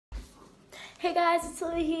Hey guys, it's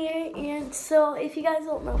Olivia here, and so if you guys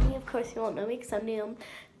don't know me, of course you won't know me because I'm new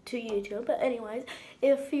to YouTube, but anyways,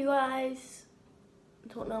 if you guys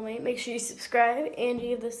don't know me, make sure you subscribe and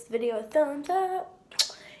give this video a thumbs up,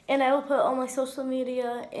 and I will put all my social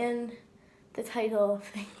media in the title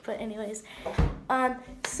thing, but anyways,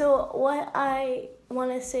 so what I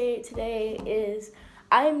want to say today is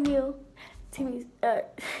I'm new to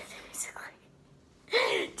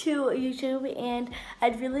to YouTube, and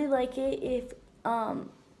I'd really like it if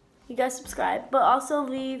you guys subscribe, but also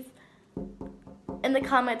leave in the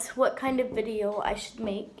comments what kind of video I should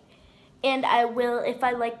make, and I will, if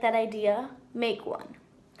I like that idea, make one.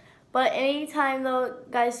 But anytime though,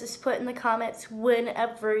 guys, just put in the comments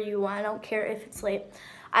whenever you want. I don't care if it's late.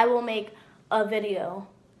 I will make a video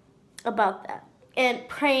about that. And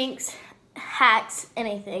pranks, hacks,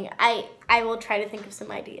 anything. I will try to think of some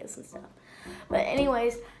ideas and stuff. But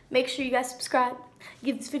anyways, make sure you guys subscribe,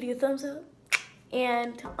 give this video a thumbs up,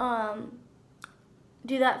 and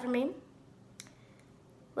do that for me.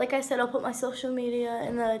 Like I said, I'll put my social media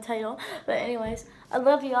in the title. But anyways, I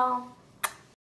love y'all.